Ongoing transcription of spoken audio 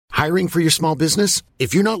Hiring for your small business?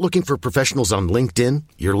 If you're not looking for professionals on LinkedIn,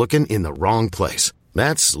 you're looking in the wrong place.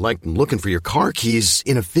 That's like looking for your car keys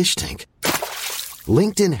in a fish tank.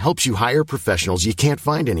 LinkedIn helps you hire professionals you can't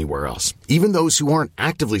find anywhere else, even those who aren't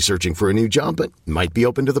actively searching for a new job but might be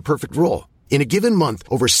open to the perfect role. In a given month,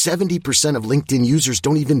 over 70% of LinkedIn users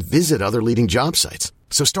don't even visit other leading job sites.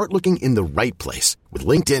 So start looking in the right place. With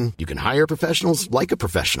LinkedIn, you can hire professionals like a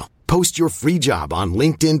professional. Post your free job on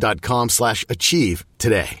linkedin.com/achieve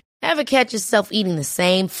today. Ever catch yourself eating the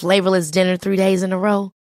same flavorless dinner 3 days in a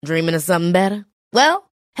row? Dreaming of something better?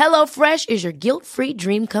 Well, HelloFresh is your guilt-free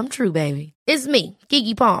dream come true, baby. It's me,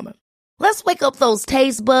 Keke Palmer. Let's wake up those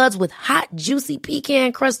taste buds with hot, juicy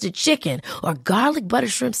pecan-crusted chicken or garlic butter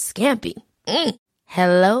shrimp scampi.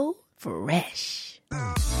 Hello Fresh.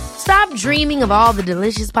 Stop dreaming of all the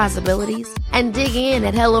delicious possibilities and dig in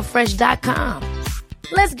at HelloFresh.com.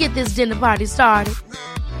 Let's get this dinner party started.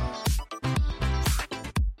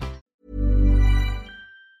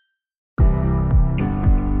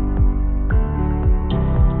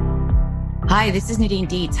 Hi, this is Nadine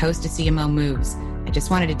Dietz, host of CMO Moves. I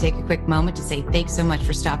just wanted to take a quick moment to say thanks so much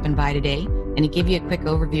for stopping by today and to give you a quick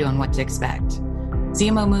overview on what to expect.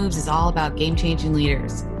 CMO Moves is all about game-changing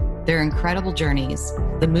leaders, their incredible journeys,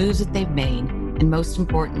 the moves that they've made, and most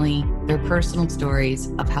importantly, their personal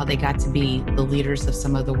stories of how they got to be the leaders of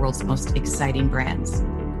some of the world's most exciting brands.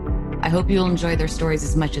 I hope you'll enjoy their stories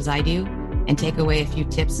as much as I do and take away a few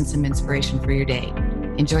tips and some inspiration for your day.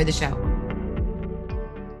 Enjoy the show.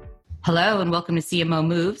 Hello and welcome to CMO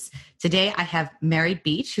Moves. Today I have Mary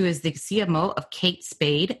Beach, who is the CMO of Kate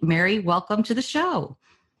Spade. Mary, welcome to the show.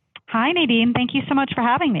 Hi, Nadine. Thank you so much for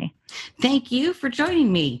having me. Thank you for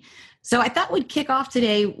joining me. So I thought we'd kick off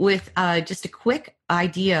today with just a quick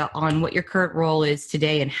idea on what your current role is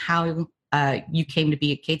today and how you came to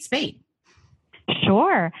be at Kate Spade.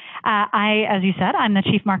 Sure. As you said, I'm the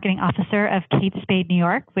Chief Marketing Officer of Kate Spade New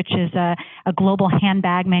York, which is a global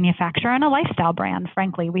handbag manufacturer and a lifestyle brand.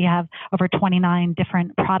 Frankly, we have over 29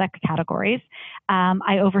 different product categories.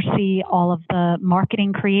 I oversee all of the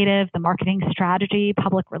marketing creative, the marketing strategy,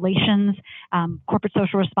 public relations, corporate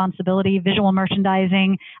social responsibility, visual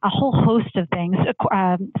merchandising, a whole host of things.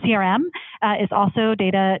 CRM is also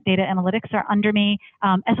data analytics are under me,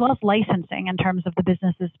 as well as licensing in terms of the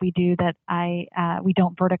businesses we do that we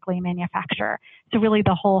don't vertically manufacture. So really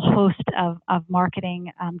the whole host of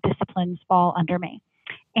marketing disciplines fall under me.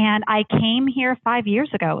 And I came here 5 years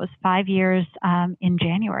ago. It was 5 years in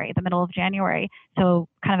January, the middle of January. So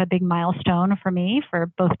kind of a big milestone for me for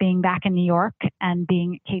both being back in New York and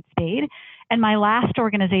being at Kate Spade. And my last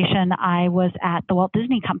organization, I was at the Walt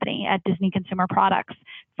Disney Company at Disney Consumer Products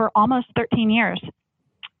for almost 13 years.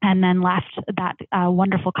 And then left that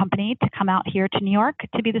wonderful company to come out here to New York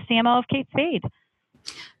to be the CMO of Kate Spade.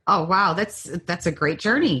 Oh, wow. That's a great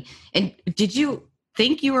journey. And did you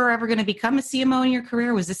think you were ever going to become a CMO in your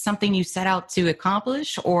career? Was this something you set out to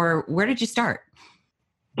accomplish, or where did you start?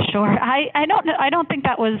 Sure. I don't think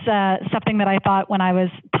that was something that I thought when I was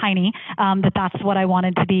tiny, that's what I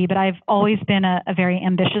wanted to be. But I've always been a very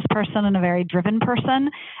ambitious person and a very driven person,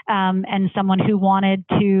 and someone who wanted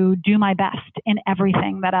to do my best in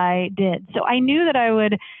everything that I did. So I knew that I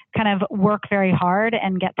would kind of work very hard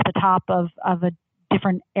and get to the top of a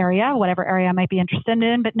different area, whatever area I might be interested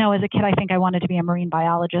in. But no, as a kid, I think I wanted to be a marine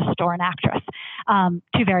biologist or an actress.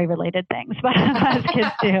 Two very related things, but as kids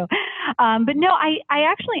do. But no, I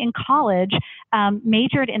actually in college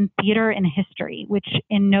majored in theater and history, which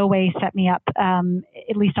in no way set me up,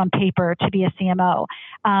 at least on paper, to be a CMO.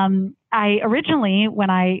 I originally, when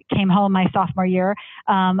I came home my sophomore year,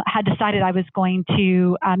 had decided I was going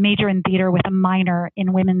to major in theater with a minor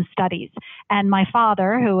in women's studies. And my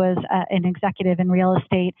father, who was an executive in real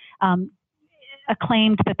estate,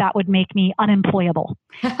 acclaimed that would make me unemployable.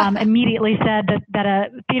 Immediately said that a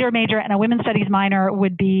theater major and a women's studies minor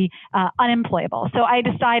would be unemployable. So I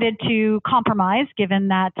decided to compromise, given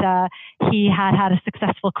that he had a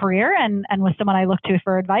successful career and was someone I looked to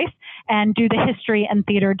for advice, and do the history and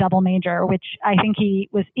theater double major, which I think he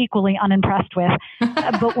was equally unimpressed with.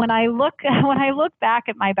 But when I look back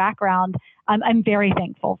at my background, I'm very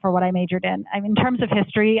thankful for what I majored in. In terms of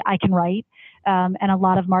history, I can write. And a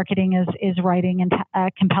lot of marketing is writing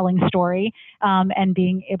a compelling story and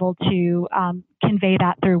being able to convey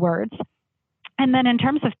that through words. And then in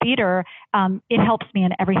terms of theater, it helps me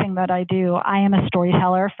in everything that I do. I am a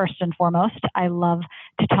storyteller first and foremost. I love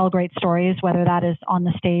to tell great stories, whether that is on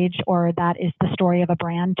the stage or that is the story of a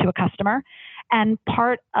brand to a customer. And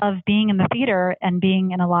part of being in the theater and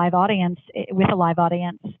being in a live audience with a live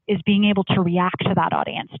audience is being able to react to that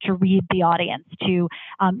audience, to read the audience, to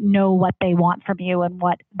know what they want from you and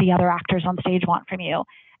what the other actors on stage want from you.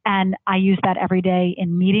 And I use that every day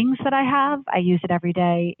in meetings that I have. I use it every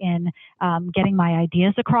day in getting my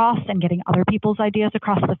ideas across and getting other people's ideas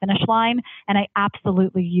across the finish line. And I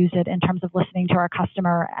absolutely use it in terms of listening to our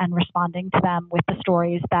customer and responding to them with the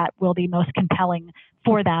stories that will be most compelling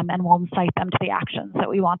for them and will incite them to the actions that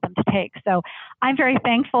we want them to take. So I'm very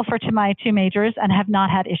thankful for my two majors and have not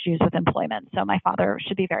had issues with employment. So my father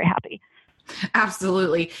should be very happy.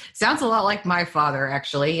 Absolutely. Sounds a lot like my father,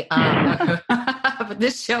 actually. But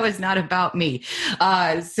this show is not about me.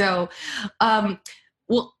 Well,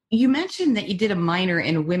 you mentioned that you did a minor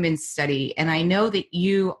in women's study, and I know that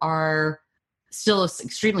you are still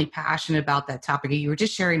extremely passionate about that topic. You were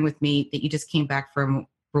just sharing with me that you just came back from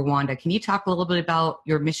Rwanda. Can you talk a little bit about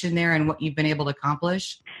your mission there and what you've been able to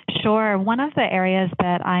accomplish? Sure. One of the areas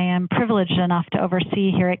that I am privileged enough to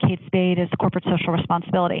oversee here at Kate Spade is corporate social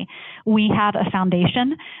responsibility. We have a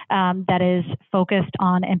foundation that is focused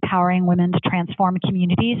on empowering women to transform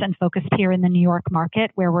communities and focused here in the New York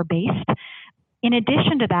market where we're based. In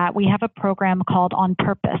addition to that, we have a program called On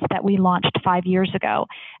Purpose that we launched 5 years ago.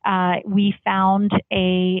 We found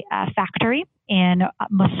a factory in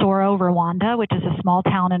Musoro, Rwanda, which is a small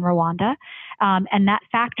town in Rwanda. And that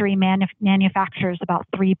factory manufactures about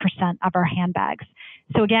 3% of our handbags.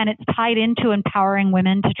 So again, it's tied into empowering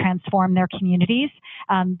women to transform their communities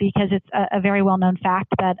because it's a very well-known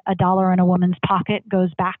fact that $1 in a woman's pocket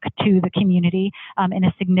goes back to the community in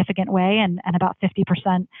a significant way and about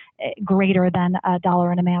 50% greater than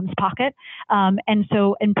 $1 in a man's pocket. And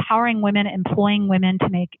so empowering women, employing women to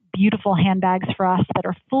make beautiful handbags for us that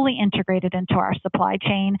are fully integrated into our supply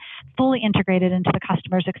chain, fully integrated into the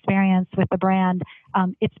customer's experience with the brand.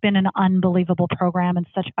 It's been an unbelievable program and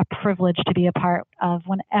such a privilege to be a part of.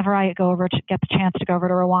 Whenever I go over to get the chance to go over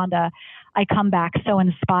to Rwanda, I come back so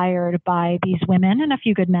inspired by these women and a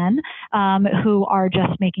few good men who are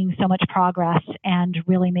just making so much progress and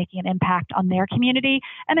really making an impact on their community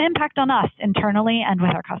and an impact on us internally and with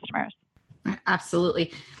our customers.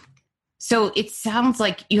 Absolutely. So it sounds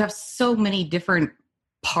like you have so many different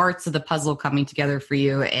parts of the puzzle coming together for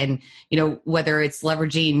you. And, whether it's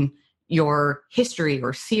leveraging your history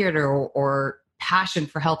or theater or passion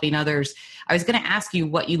for helping others. I was going to ask you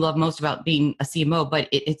what you love most about being a CMO, but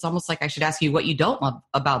it's almost like I should ask you what you don't love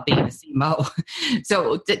about being a CMO.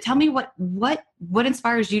 So tell me what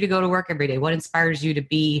inspires you to go to work every day? What inspires you to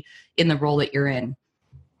be in the role that you're in?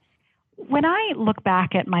 When I look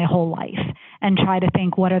back at my whole life and try to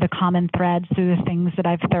think what are the common threads through the things that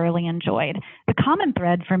I've thoroughly enjoyed, the common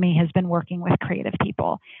thread for me has been working with creative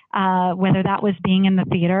people, whether that was being in the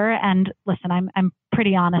theater. And listen, I'm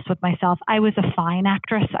pretty honest with myself. I was a fine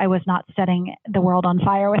actress. I was not setting the world on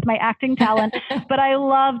fire with my acting talent, but I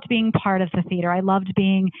loved being part of the theater. I loved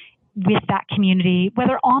being with that community,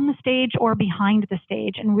 whether on the stage or behind the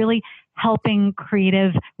stage, and really helping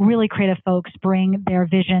really creative folks bring their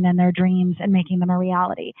vision and their dreams and making them a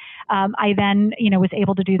reality. I then, was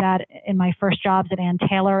able to do that in my first jobs at Ann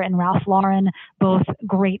Taylor and Ralph Lauren, both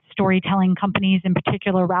great storytelling companies, in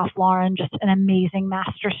particular Ralph Lauren, just an amazing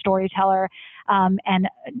master storyteller, and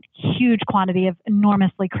a huge quantity of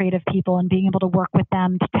enormously creative people and being able to work with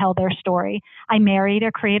them to tell their story. I married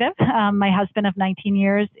a creative. My husband of 19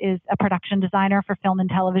 years is a production designer for film and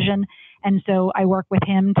television. And so I work with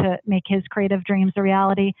him to make his creative dreams a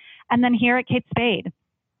reality. And then here at Kate Spade,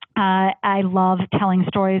 I love telling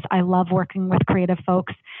stories. I love working with creative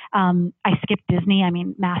folks. I skip Disney.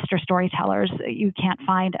 Master storytellers. You can't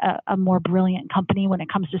find a more brilliant company when it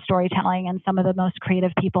comes to storytelling and some of the most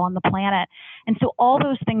creative people on the planet. And so all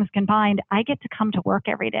those things combined, I get to come to work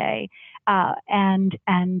every day and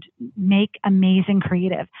make amazing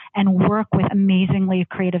creative and work with amazingly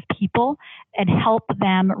creative people and help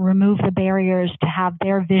them remove the barriers to have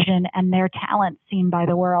their vision and their talent seen by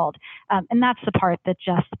the world. And that's the part that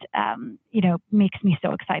just, makes me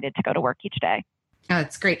so excited to go to work each day. Oh,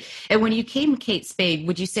 that's great. And when you came to Kate Spade,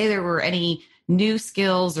 would you say there were any new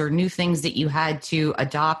skills or new things that you had to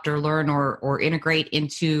adopt or learn or integrate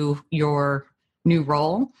into your new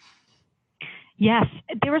role? Yes,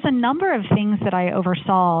 there was a number of things that I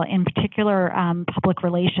oversaw, in particular public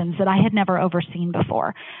relations, that I had never overseen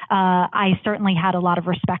before. I certainly had a lot of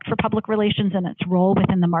respect for public relations and its role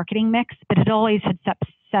within the marketing mix, but it always had set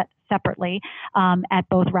separately at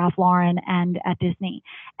both Ralph Lauren and at Disney.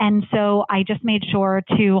 And so I just made sure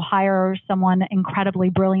to hire someone incredibly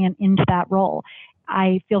brilliant into that role.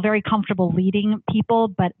 I feel very comfortable leading people,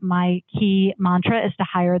 but my key mantra is to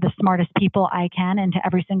hire the smartest people I can into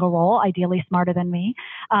every single role, ideally smarter than me.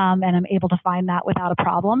 And I'm able to find that without a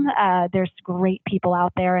problem. There's great people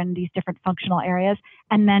out there in these different functional areas.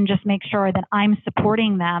 And then just make sure that I'm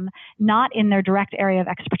supporting them, not in their direct area of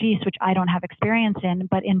expertise, which I don't have experience in,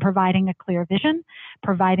 but in providing a clear vision,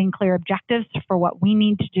 providing clear objectives for what we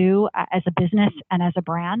need to do as a business and as a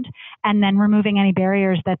brand, and then removing any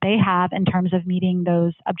barriers that they have in terms of meeting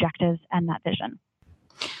those objectives and that vision.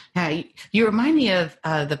 Yeah, you remind me of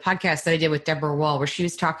the podcast that I did with Deborah Wall, where she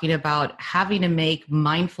was talking about having to make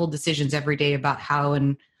mindful decisions every day about how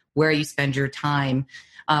and where you spend your time.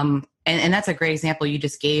 And that's a great example you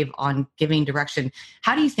just gave on giving direction.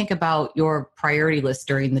 How do you think about your priority list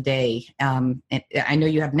during the day? And I know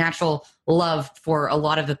you have natural love for a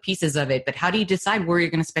lot of the pieces of it, but how do you decide where you're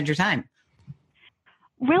going to spend your time?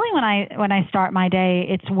 Really, when I start my day,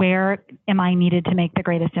 it's where am I needed to make the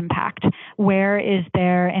greatest impact? Where is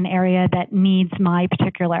there an area that needs my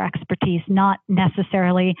particular expertise, not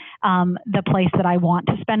necessarily the place that I want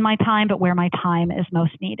to spend my time, but where my time is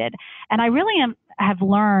most needed. And I really have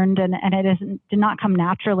learned, and it did not come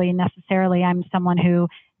naturally necessarily. I'm someone who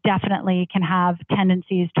definitely can have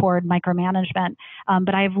tendencies toward micromanagement,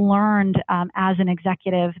 but I've learned as an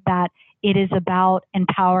executive that it is about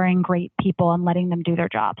empowering great people and letting them do their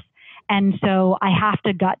jobs. And so I have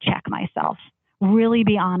to gut check myself, really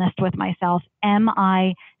be honest with myself. Am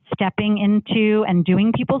I stepping into and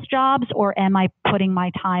doing people's jobs, or am I putting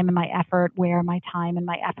my time and my effort where my time and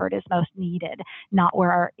my effort is most needed, not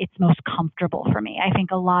where it's most comfortable for me? I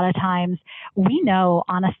think a lot of times we know,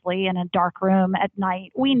 honestly, in a dark room at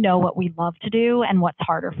night, we know what we love to do and what's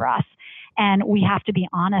harder for us. And we have to be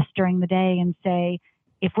honest during the day and say,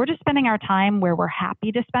 if we're just spending our time where we're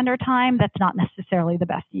happy to spend our time, that's not necessarily the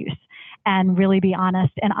best use, and really be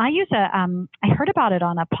honest. And I use I heard about it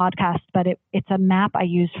on a podcast, but it's a map I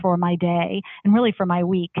use for my day and really for my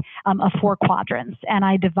week of 4 quadrants. And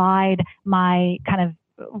I divide my kind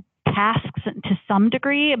of tasks to some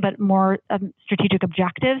degree, but more strategic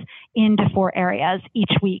objectives into 4 areas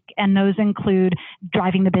each week. And those include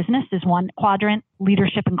driving the business is one quadrant,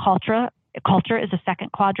 leadership and culture is a second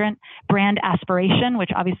quadrant, brand aspiration,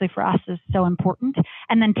 which obviously for us is so important,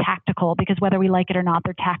 and then tactical, because whether we like it or not,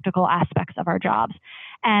 they're tactical aspects of our jobs.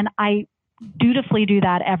 And I dutifully do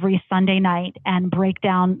that every Sunday night and break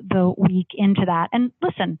down the week into that. And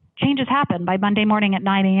listen, changes happen. By Monday morning at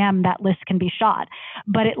 9 a.m., that list can be shot.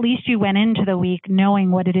 But at least you went into the week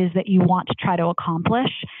knowing what it is that you want to try to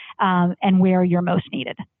accomplish and where you're most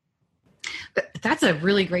needed. That's a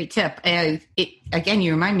really great tip. And again,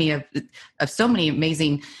 you remind me of so many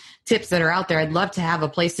amazing tips that are out there. I'd love to have a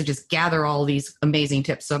place to just gather all these amazing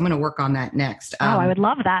tips. So I'm going to work on that next. I would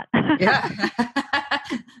love that. Yeah.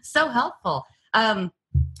 So helpful.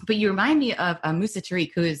 But you remind me of Musa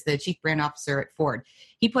Tariq, who is the chief brand officer at Ford.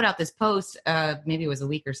 He put out this post, maybe it was a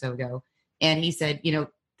week or so ago. And he said,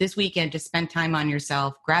 this weekend, just spend time on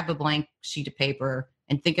yourself, grab a blank sheet of paper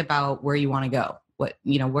and think about where you want to go. What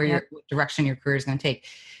direction your career is going to take.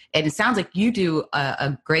 And it sounds like you do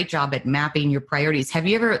a great job at mapping your priorities. Have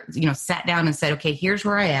you ever, sat down and said, okay, here's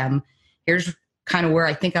where I am. Here's kind of where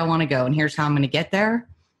I think I want to go. And here's how I'm going to get there.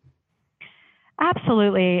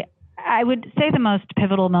 Absolutely. I would say the most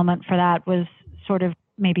pivotal moment for that was sort of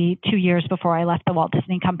maybe 2 years before I left the Walt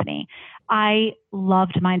Disney Company. I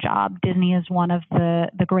loved my job. Disney is one of the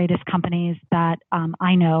greatest companies that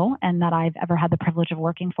I know and that I've ever had the privilege of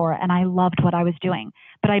working for. And I loved what I was doing.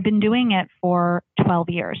 But I'd been doing it for 12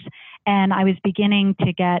 years. And I was beginning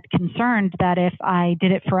to get concerned that if I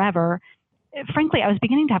did it forever, frankly, I was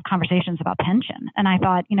beginning to have conversations about pension. And I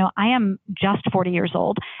thought, I am just 40 years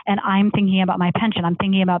old and I'm thinking about my pension. I'm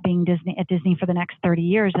thinking about being at Disney for the next 30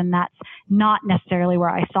 years. And that's not necessarily where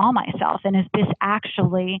I saw myself. And is this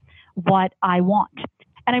actually what I want?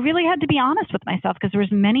 And I really had to be honest with myself because there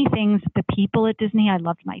was many things, the people at Disney, I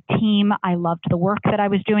loved my team. I loved the work that I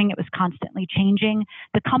was doing. It was constantly changing.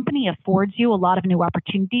 The company affords you a lot of new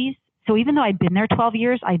opportunities. So even though I'd been there 12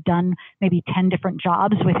 years, I'd done maybe 10 different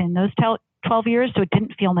jobs within those 12 years, so it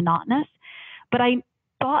didn't feel monotonous. But I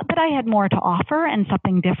thought that I had more to offer and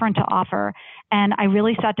something different to offer. And I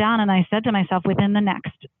really sat down and I said to myself, within the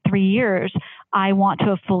next 3 years, I want to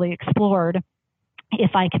have fully explored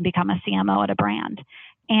if I can become a CMO at a brand.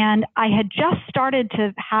 And I had just started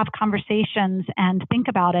to have conversations and think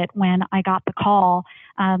about it when I got the call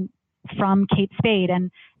from Kate Spade,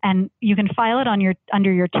 and you can file it on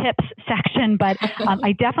under your tips section, but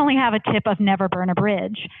I definitely have a tip of never burn a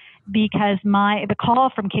bridge, because the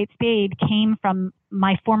call from Kate Spade came from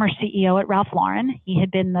my former CEO at Ralph Lauren. He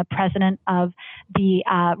had been the president of the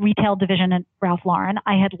retail division at Ralph Lauren.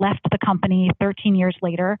 I had left the company 13 years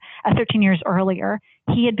earlier.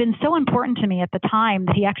 He had been so important to me at the time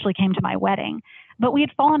that he actually came to my wedding. But we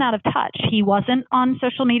had fallen out of touch. He wasn't on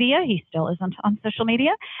social media. He still isn't on social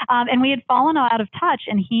media. And we had fallen out of touch,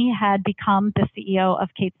 and he had become the CEO of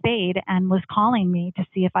Kate Spade and was calling me to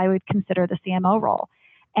see if I would consider the CMO role.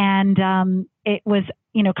 And it was,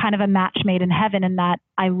 kind of a match made in heaven, in that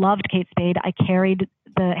I loved Kate Spade. I carried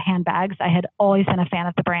the handbags. I had always been a fan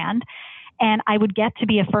of the brand. And I would get to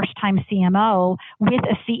be a first-time CMO with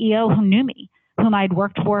a CEO who knew me, whom I'd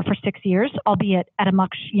worked for 6 years, albeit at a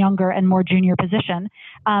much younger and more junior position.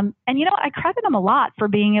 I credit him a lot for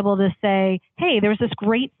being able to say, hey, there was this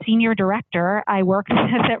great senior director I worked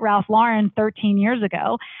with at Ralph Lauren 13 years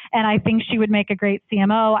ago, and I think she would make a great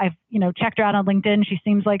CMO. I've, checked her out on LinkedIn. She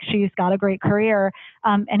seems like she's got a great career.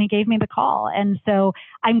 And he gave me the call. And so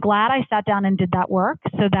I'm glad I sat down and did that work,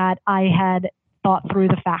 so that I had thought through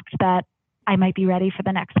the fact that I might be ready for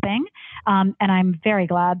the next thing. And I'm very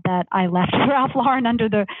glad that I left Ralph Lauren under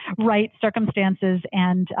the right circumstances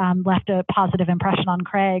and left a positive impression on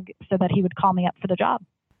Craig so that he would call me up for the job.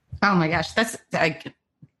 Oh my gosh, that's like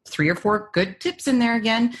 3 or 4 good tips in there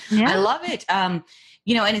again. Yeah. I love it. And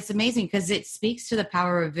it's amazing because it speaks to the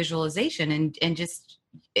power of visualization and just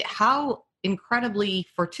how incredibly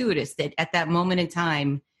fortuitous that at that moment in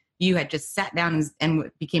time, you had just sat down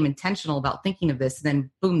and became intentional about thinking of this, and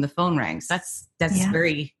then boom, the phone rang. So that's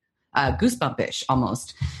very goosebumpish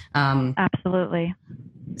almost. Absolutely.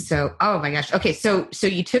 So, oh my gosh. Okay. So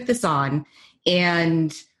you took this on,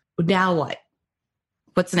 and now what?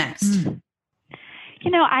 What's next?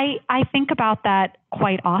 I think about that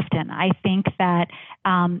quite often. I think that,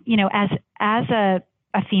 as a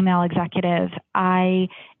female executive, I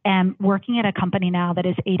am working at a company now that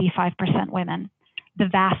is 85% women. The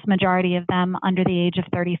vast majority of them under the age of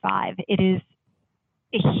 35. It is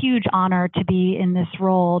a huge honor to be in this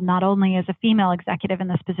role, not only as a female executive in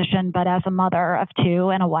this position, but as a mother of 2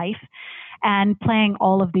 and a wife, and playing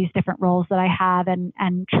all of these different roles that I have, and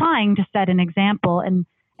trying to set an example, and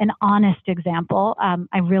an honest example.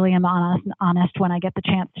 I really am honest when I get the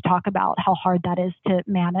chance to talk about how hard that is to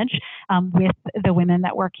manage with the women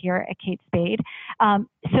that work here at Kate Spade.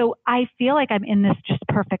 So I feel like I'm in this just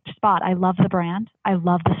perfect spot. I love the brand. I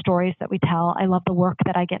love the stories that we tell. I love the work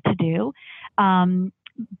that I get to do.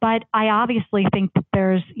 But I obviously think that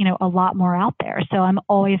there's, a lot more out there. So I'm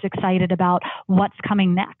always excited about what's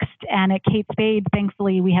coming next. And at Kate Spade,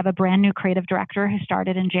 thankfully, we have a brand new creative director who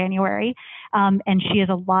started in January. And she has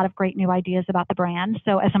a lot of great new ideas about the brand.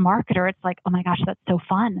 So as a marketer, it's like, oh my gosh, that's so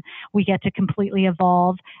fun. We get to completely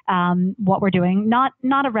evolve what we're doing. Not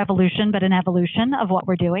a revolution, but an evolution of what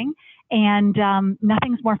we're doing. And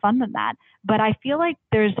nothing's more fun than that. But I feel like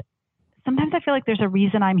sometimes I feel like there's a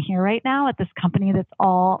reason I'm here right now at this company that's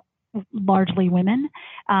all largely women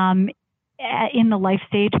in the life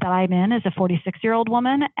stage that I'm in as a 46-year-old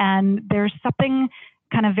woman. And there's something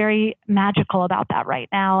kind of very magical about that right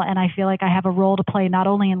now. And I feel like I have a role to play, not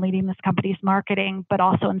only in leading this company's marketing, but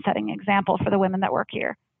also in setting an example for the women that work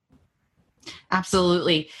here.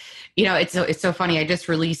 Absolutely. It's so funny. I just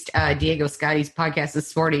released Diego Scotti's podcast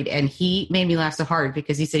this morning, and he made me laugh so hard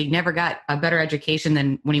because he said he never got a better education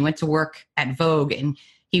than when he went to work at Vogue, and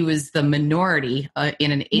he was the minority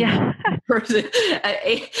in an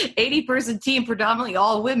 80-person team, predominantly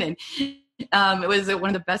all women. It was one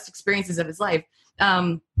of the best experiences of his life.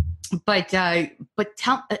 But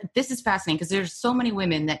this is fascinating because there's so many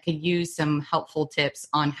women that could use some helpful tips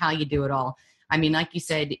on how you do it all. I mean, like you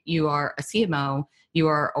said, you are a CMO, you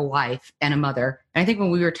are a wife and a mother. And I think when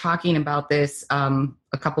we were talking about this a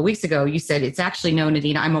couple of weeks ago, you said it's actually no,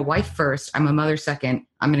 Nadine, I'm a wife first, I'm a mother second,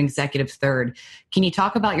 I'm an executive third. Can you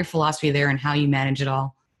talk about your philosophy there and how you manage it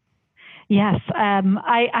all? Yes, I'm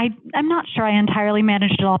not sure I entirely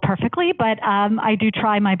managed it all perfectly, but I do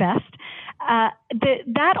try my best.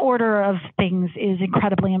 That order of things is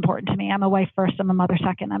incredibly important to me. I'm a wife first, I'm a mother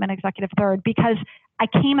second, I'm an executive third, because I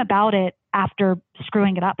came about it after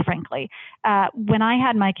screwing it up, frankly. When I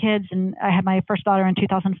had my kids, and I had my first daughter in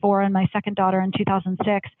 2004 and my second daughter in 2006,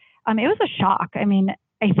 it was a shock. I mean,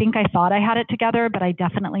 I think I thought I had it together, but I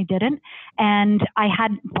definitely didn't. And I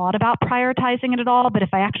hadn't thought about prioritizing it at all. But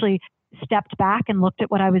if I actually stepped back and looked at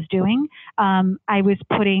what I was doing, I was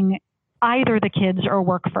putting either the kids or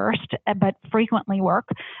work first, but frequently work.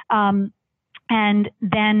 And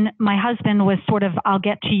then my husband was sort of, I'll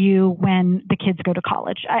get to you when the kids go to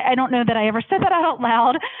college. I don't know that I ever said that out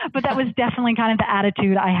loud, but that was definitely kind of the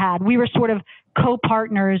attitude I had. We were sort of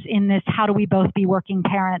co-partners in this, how do we both be working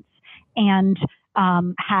parents and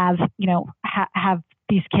have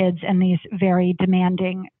these kids and these very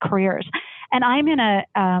demanding careers. And I'm in a,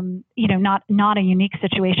 not a unique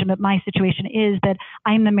situation, but my situation is that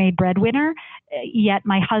I'm the maid breadwinner, yet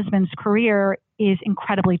my husband's career is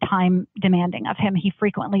incredibly time demanding of him. He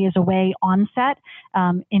frequently is away on set.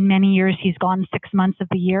 In many years, he's gone 6 months of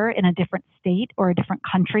the year in a different state or a different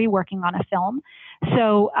country working on a film.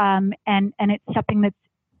 So, and it's something that's,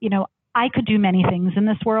 I could do many things in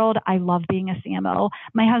this world. I love being a CMO.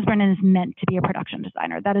 My husband is meant to be a production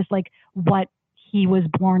designer. That is like what he was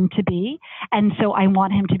born to be. And so I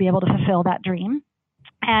want him to be able to fulfill that dream.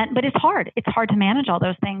 But it's hard. It's hard to manage all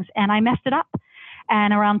those things. And I messed it up.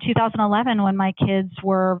 And around 2011, when my kids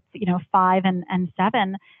were, 5 and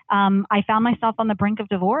 7, I found myself on the brink of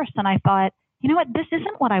divorce. And I thought, you know what, this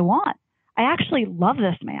isn't what I want. I actually love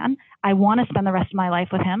this man. I want to spend the rest of my life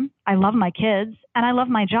with him. I love my kids and I love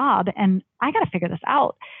my job, and I got to figure this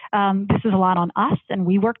out. This is a lot on us, and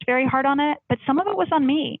we worked very hard on it, but some of it was on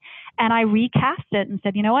me. And I recast it and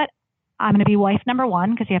said, you know what? I'm going to be wife number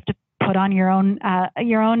one, because you have to put on your own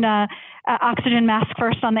oxygen mask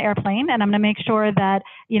first on the airplane. And I'm going to make sure that,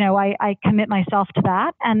 I commit myself to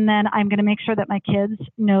that. And then I'm going to make sure that my kids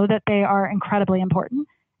know that they are incredibly important.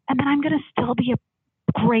 And then I'm going to still be a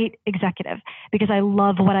great executive, because I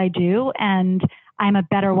love what I do, and I'm a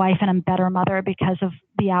better wife and a better mother because of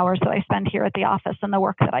the hours that I spend here at the office and the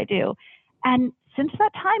work that I do. And since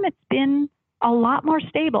that time, it's been a lot more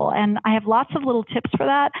stable. And I have lots of little tips for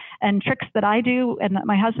that and tricks that I do and that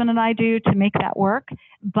my husband and I do to make that work.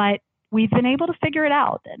 But we've been able to figure it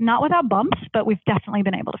out, not without bumps, but we've definitely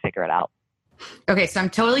been able to figure it out. Okay, so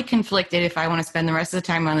I'm totally conflicted if I want to spend the rest of the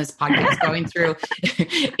time on this podcast going through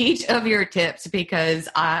each of your tips, because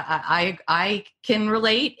I can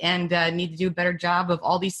relate and need to do a better job of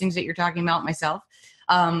all these things that you're talking about myself.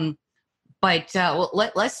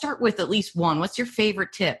 Let's start with at least one. What's your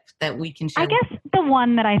favorite tip that we can share? I guess the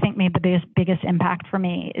one that I think made the biggest impact for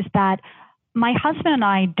me is that my husband and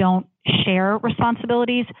I don't share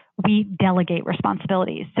responsibilities. We delegate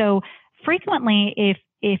responsibilities. So frequently,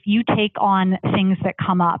 if you take on things that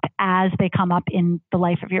come up as they come up in the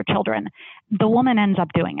life of your children, the woman ends up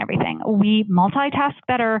doing everything. We multitask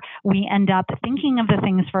better. We end up thinking of the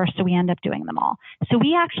things first, so we end up doing them all. So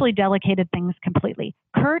we actually delegated things completely.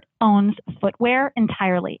 Kurt owns footwear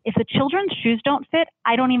entirely. If the children's shoes don't fit,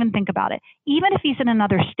 I don't even think about it. Even if he's in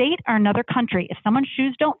another state or another country, if someone's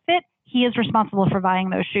shoes don't fit, he is responsible for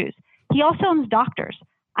buying those shoes. He also owns doctors.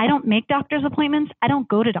 I don't make doctor's appointments. I don't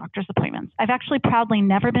go to doctor's appointments. I've actually proudly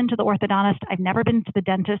never been to the orthodontist. I've never been to the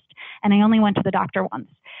dentist, and I only went to the doctor once.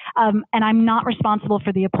 And I'm not responsible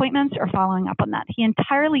for the appointments or following up on that. He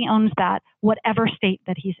entirely owns that, whatever state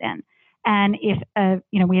that he's in. And if,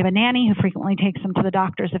 we have a nanny who frequently takes him to the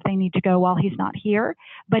doctors if they need to go while he's not here,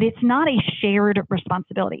 but it's not a shared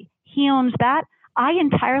responsibility. He owns that. I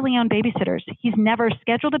entirely own babysitters. He's never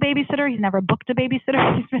scheduled a babysitter. He's never booked a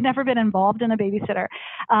babysitter. He's never been involved in a babysitter.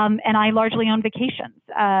 And I largely own vacations.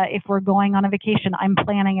 If we're going on a vacation, I'm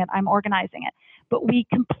planning it. I'm organizing it. But we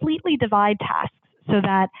completely divide tasks so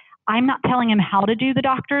that I'm not telling him how to do the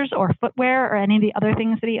doctors or footwear or any of the other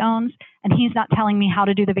things that he owns. And he's not telling me how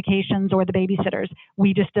to do the vacations or the babysitters.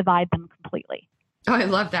 We just divide them completely. Oh, I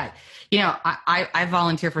love that. I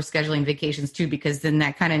volunteer for scheduling vacations too, because then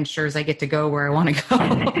that kind of ensures I get to go where I want to go.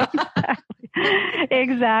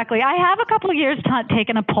 Exactly. I have a couple of years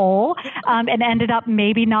taken a poll and ended up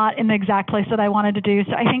maybe not in the exact place that I wanted to do.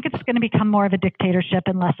 So I think it's going to become more of a dictatorship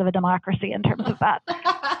and less of a democracy in terms of that.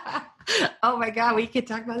 Oh my God, we could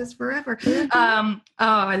talk about this forever.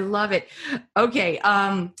 I love it. Okay.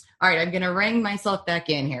 All right. I'm going to rein myself back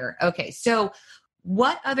in here. Okay. So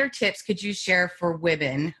what other tips could you share for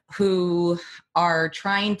women who are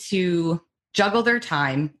trying to juggle their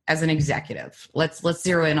time as an executive? Let's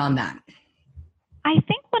zero in on that. I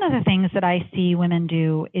think one of the things that I see women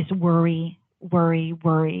do is worry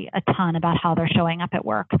a ton about how they're showing up at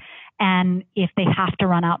work. And if they have to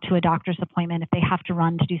run out to a doctor's appointment, if they have to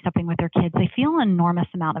run to do something with their kids, they feel an enormous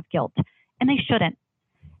amount of guilt, and they shouldn't.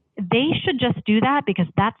 They should just do that because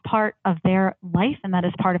that's part of their life and that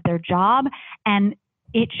is part of their job. And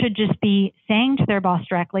it should just be saying to their boss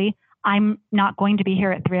directly, I'm not going to be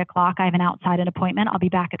here at 3:00. I have an outside appointment. I'll be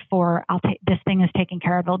back at 4. This thing is taken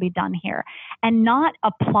care of. It'll be done here. And not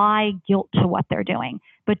apply guilt to what they're doing,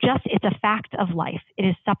 but just it's a fact of life. It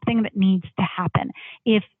is something that needs to happen.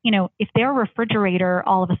 If their refrigerator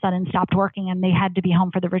all of a sudden stopped working and they had to be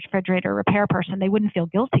home for the refrigerator repair person, they wouldn't feel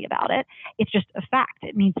guilty about it. It's just a fact.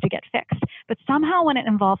 It needs to get fixed. But somehow when it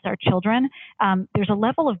involves our children, there's a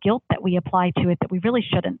level of guilt that we apply to it that we really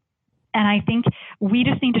shouldn't. And I think we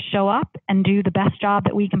just need to show up and do the best job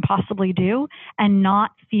that we can possibly do and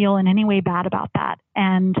not feel in any way bad about that.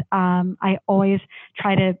 And I always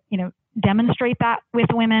try to, demonstrate that with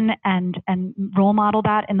women and role model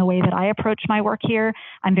that in the way that I approach my work here.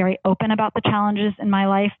 I'm very open about the challenges in my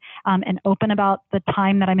life and open about the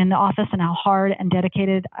time that I'm in the office and how hard and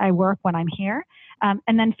dedicated I work when I'm here.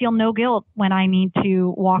 And then feel no guilt when I need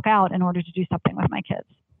to walk out in order to do something with my kids.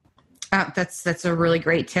 That's a really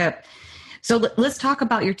great tip. So let's talk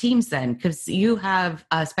about your teams then, because you have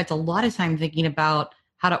spent a lot of time thinking about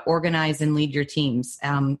how to organize and lead your teams.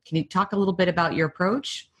 Can you talk a little bit about your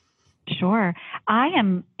approach? Sure. I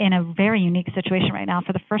am in a very unique situation right now.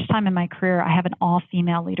 For the first time in my career, I have an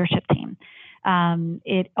all-female leadership team.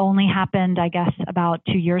 It only happened, I guess, about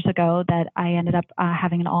 2 years ago that I ended up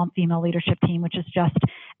having an all-female leadership team, which is just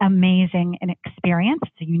amazing an experience.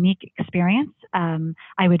 It's a unique experience.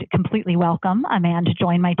 I would completely welcome a man to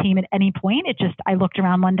join my team at any point. I looked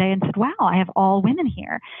around one day and said, wow, I have all women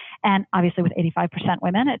here. And obviously with 85%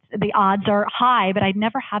 women, the odds are high, but I'd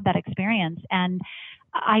never had that experience. And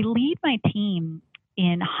I lead my team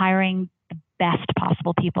in hiring the best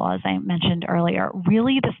possible people, as I mentioned earlier,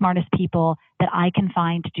 really the smartest people that I can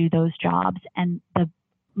find to do those jobs and the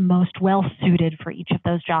most well-suited for each of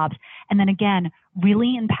those jobs. And then again,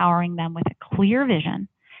 really empowering them with a clear vision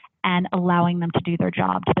and allowing them to do their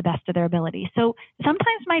job to the best of their ability. So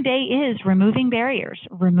sometimes my day is removing barriers,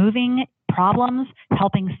 removing problems,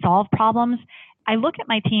 helping solve problems. I look at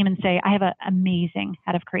my team and say, I have an amazing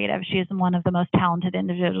head of creative. She is one of the most talented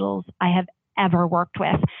individuals I have ever worked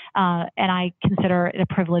with. And I consider it a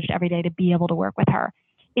privilege every day to be able to work with her.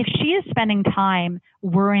 If she is spending time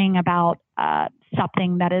worrying about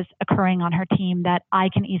something that is occurring on her team that I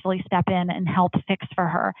can easily step in and help fix for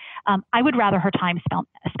her, I would rather her time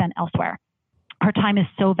spent elsewhere. Her time is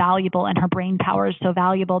so valuable and her brain power is so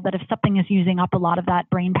valuable that if something is using up a lot of that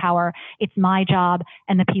brain power, it's my job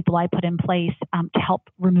and the people I put in place to help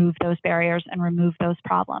remove those barriers and remove those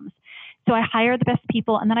problems. So I hire the best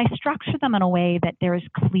people and then I structure them in a way that there is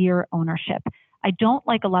clear ownership. I don't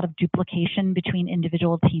like a lot of duplication between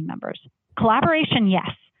individual team members. Collaboration, yes.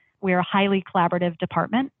 We're a highly collaborative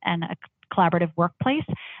department and a collaborative workplace,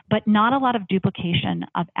 but not a lot of duplication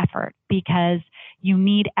of effort because you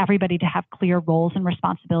need everybody to have clear roles and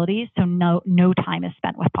responsibilities. So no time is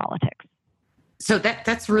spent with politics. So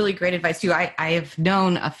that's really great advice too. I have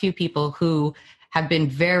known a few people who have been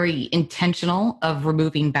very intentional of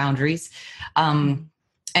removing boundaries and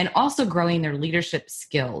also growing their leadership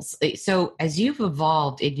skills. So as you've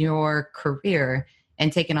evolved in your career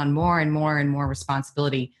and taken on more and more and more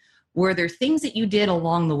responsibility, were there things that you did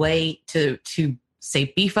along the way to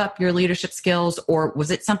say, beef up your leadership skills, or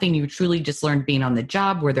was it something you truly just learned being on the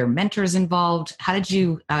job? Were there mentors involved? How did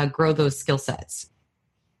you grow those skill sets?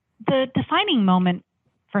 The defining moment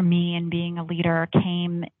for me in being a leader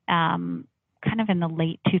came kind of in the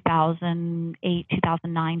late 2008,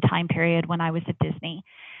 2009 time period when I was at Disney.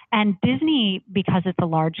 And Disney, because it's a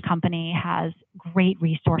large company, has great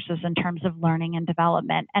resources in terms of learning and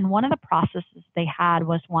development. And one of the processes they had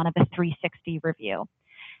was one of a 360 review.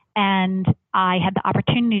 And I had the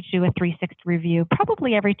opportunity to do a 360 review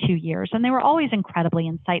probably every 2 years. And they were always incredibly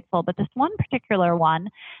insightful. But this one particular one,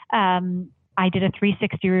 I did a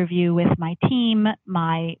 360 review with my team,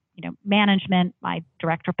 my management, my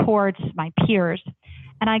direct reports, my peers.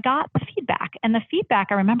 And I got the feedback. And the feedback,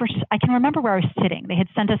 I can remember where I was sitting. They had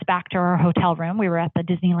sent us back to our hotel room. We were at the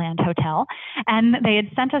Disneyland Hotel. And they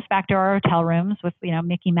had sent us back to our hotel rooms with,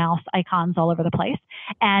 Mickey Mouse icons all over the place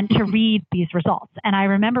and to read these results. And I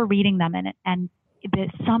remember reading them and the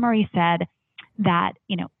summary said that,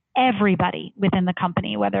 everybody within the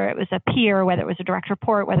company, whether it was a peer, whether it was a direct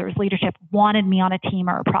report, whether it was leadership, wanted me on a team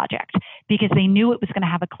or a project because they knew it was going to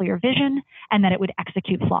have a clear vision and that it would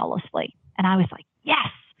execute flawlessly. And I was like, yes.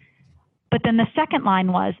 But then the second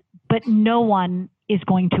line was, but no one is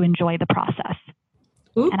going to enjoy the process.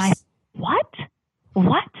 Oops. And I, what?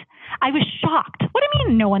 I was shocked. What do you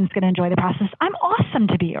mean no one's going to enjoy the process? I'm awesome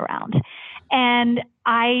to be around. And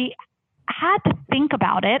I had to think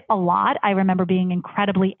about it a lot. I remember being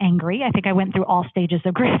incredibly angry. I think I went through all stages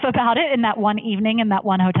of grief about it in that one evening in that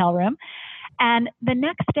one hotel room. And the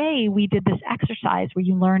next day we did this exercise where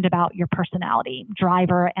you learned about your personality,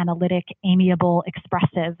 driver, analytic, amiable,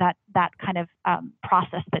 expressive, that kind of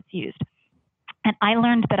process that's used. And I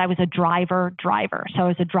learned that I was a driver. So I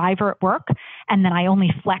was a driver at work, and then I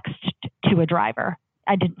only flexed to a driver.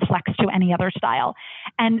 I didn't flex to any other style.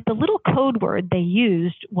 And the little code word they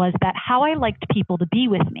used was that how I liked people to be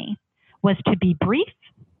with me was to be brief,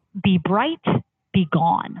 be bright, be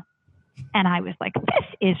gone. And I was like, this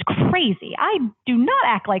is crazy. I do not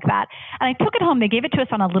act like that. And I took it home. They gave it to us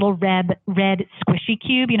on a little red squishy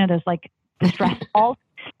cube, those like distress balls.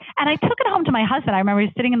 And I took it home to my husband. I remember he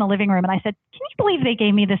was sitting in the living room and I said, can you believe they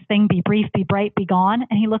gave me this thing, be brief, be bright, be gone?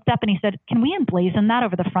 And he looked up and he said, can we emblazon that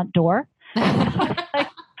over the front door? Like,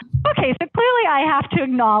 okay, so clearly I have to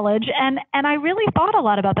acknowledge, and I really thought a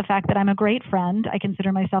lot about the fact that I'm a great friend. I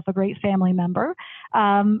consider myself a great family member.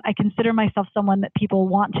 I consider myself someone that people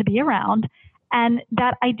want to be around, and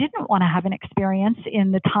that I didn't want to have an experience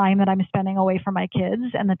in the time that I'm spending away from my kids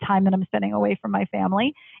and the time that I'm spending away from my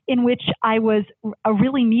family in which I was a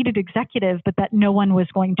really needed executive, but that no one was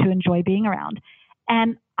going to enjoy being around.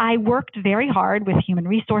 And I worked very hard with human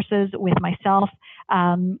resources, with myself,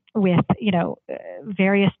 with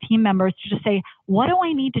various team members to just say, what do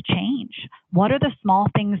I need to change? What are the small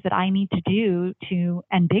things that I need to do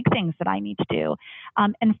and big things that I need to do?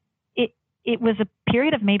 And it was a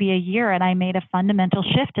period of maybe a year, and I made a fundamental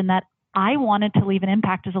shift in that I wanted to leave an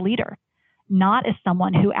impact as a leader, not as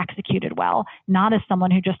someone who executed well, not as someone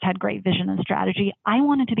who just had great vision and strategy. I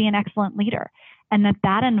wanted to be an excellent leader, and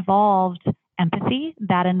that involved empathy,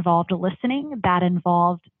 that involved listening, that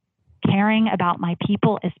involved caring about my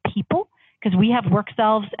people as people, because we have work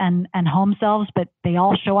selves and home selves, but they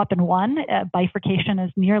all show up in one. Bifurcation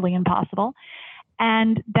is nearly impossible.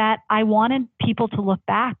 And that I wanted people to look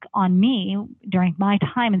back on me during my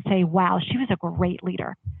time and say, wow, she was a great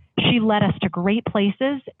leader. She led us to great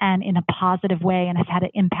places and in a positive way, and has had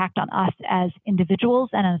an impact on us as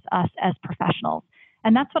individuals and as us as professionals.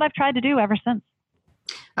 And that's what I've tried to do ever since.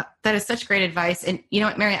 That is such great advice. And you know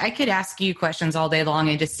what, Mary, I could ask you questions all day long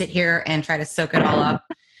and just sit here and try to soak it all up.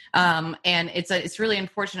 And it's really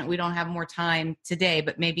unfortunate we don't have more time today,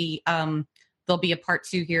 but maybe there'll be a part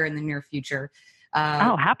 2 here in the near future.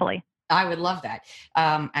 Happily. I would love that.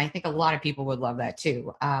 I think a lot of people would love that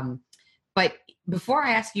too. But before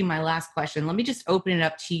I ask you my last question, let me just open it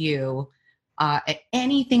up to you.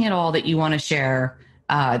 Anything at all that you want to share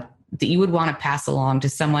that you would want to pass along to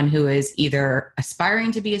someone who is either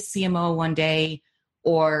aspiring to be a CMO one day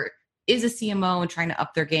or is a CMO and trying to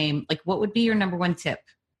up their game? Like, what would be your number one tip?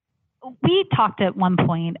 We talked at one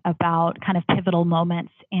point about kind of pivotal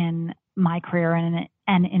moments in my career and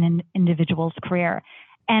in an individual's career.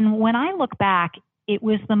 And when I look back, it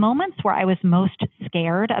was the moments where I was most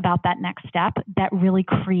scared about that next step that really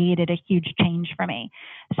created a huge change for me.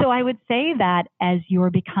 So I would say that as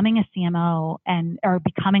you're becoming a CMO or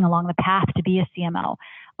becoming along the path to be a CMO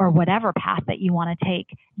or whatever path that you want to take,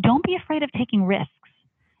 don't be afraid of taking risks.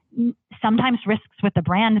 Sometimes risks with the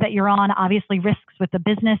brand that you're on, obviously risks with the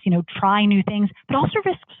business, try new things, but also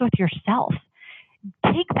risks with yourself.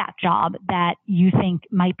 Take that job that you think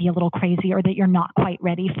might be a little crazy or that you're not quite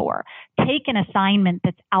ready for. Take an assignment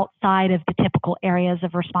that's outside of the typical areas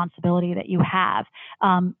of responsibility that you have.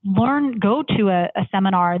 Go to a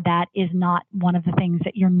seminar that is not one of the things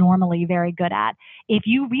that you're normally very good at. If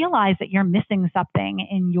you realize that you're missing something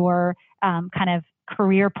in your kind of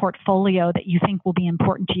career portfolio that you think will be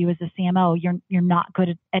important to you as a CMO, you're not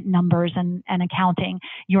good at numbers and accounting,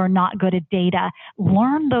 you're not good at data,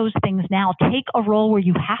 learn those things now. Take a role where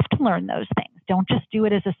you have to learn those things. Don't just do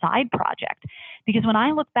it as a side project. Because when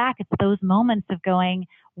I look back, it's those moments of going,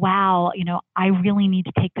 wow, I really need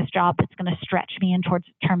to take this job that's going to stretch me in towards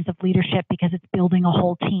terms of leadership because it's building a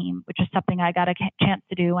whole team, which is something I got a chance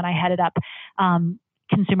to do when I headed up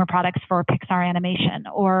consumer products for Pixar Animation,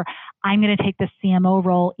 or I'm going to take the CMO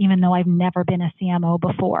role even though I've never been a CMO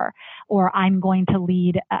before, or I'm going to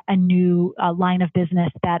lead a new line of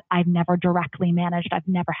business that I've never directly managed. I've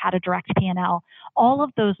never had a direct P&L. All of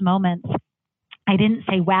those moments, I didn't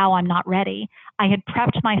say, wow, I'm not ready. I had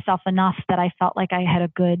prepped myself enough that I felt like I had a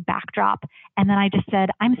good backdrop. And then I just said,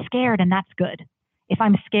 I'm scared, and that's good. If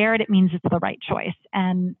I'm scared, it means it's the right choice.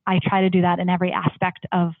 And I try to do that in every aspect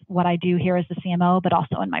of what I do here as a CMO, but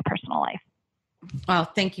also in my personal life. Well,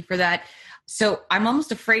 thank you for that. So I'm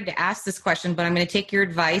almost afraid to ask this question, but I'm going to take your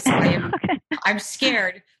advice. I'm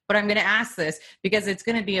scared, but I'm going to ask this because it's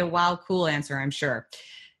going to be a wild, cool answer, I'm sure.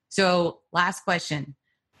 So last question.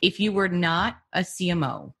 If you were not a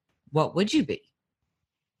CMO, what would you be?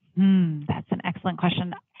 That's an excellent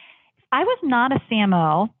question. If I was not a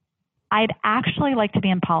CMO, I'd actually like to be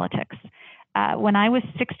in politics. when I was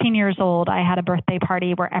 16 years old, I had a birthday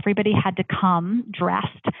party where everybody had to come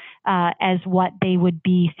dressed as what they would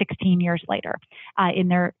be 16 years later in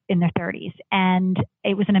their 30s. And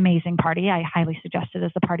it was an amazing party. I highly suggest it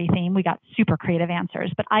as the party theme. We got super creative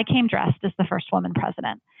answers, but I came dressed as the first woman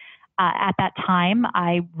president. At that time,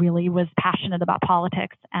 I really was passionate about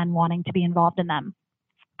politics and wanting to be involved in them.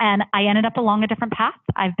 And I ended up along a different path.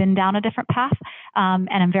 I've been down a different path, and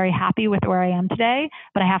I'm very happy with where I am today.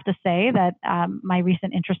 But I have to say that my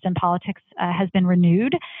recent interest in politics has been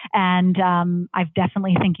renewed, and I'm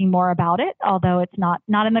definitely thinking more about it, although it's not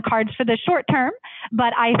in the cards for the short term.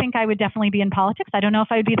 But I think I would definitely be in politics. I don't know if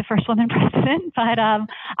I would be the first woman president, but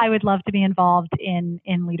I would love to be involved in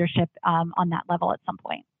leadership on that level at some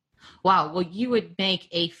point. Wow. Well, you would make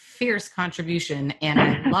a fierce contribution, and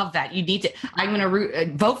I love that. You need to. I'm going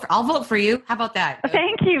to vote. I'll vote for you. How about that?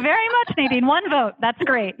 Thank you very much, Nadine. One vote. That's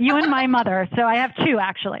great. You and my mother. So I have two,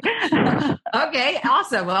 actually. Okay.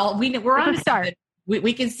 Awesome. Well, we're on to start.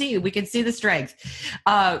 We can see you. We can see the strength.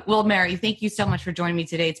 Well, Mary, thank you so much for joining me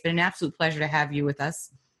today. It's been an absolute pleasure to have you with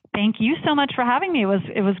us. Thank you so much for having me.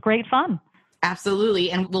 It was great fun.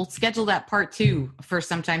 Absolutely. And we'll schedule that part 2 for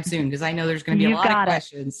sometime soon, because I know there's going to be a lot of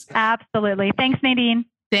questions. Absolutely. Thanks, Nadine.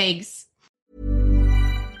 Thanks.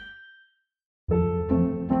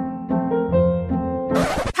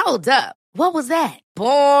 Hold up. What was that?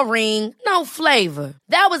 Boring. No flavor.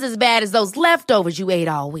 That was as bad as those leftovers you ate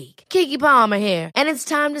all week. Keke Palmer here. And it's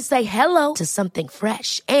time to say hello to something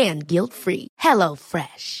fresh and guilt-free. Hello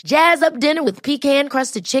Fresh. Jazz up dinner with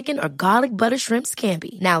pecan-crusted chicken or garlic butter shrimp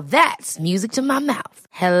scampi. Now that's music to my mouth.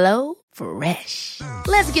 Hello Fresh.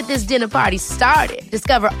 Let's get this dinner party started.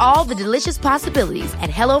 Discover all the delicious possibilities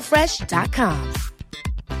at HelloFresh.com.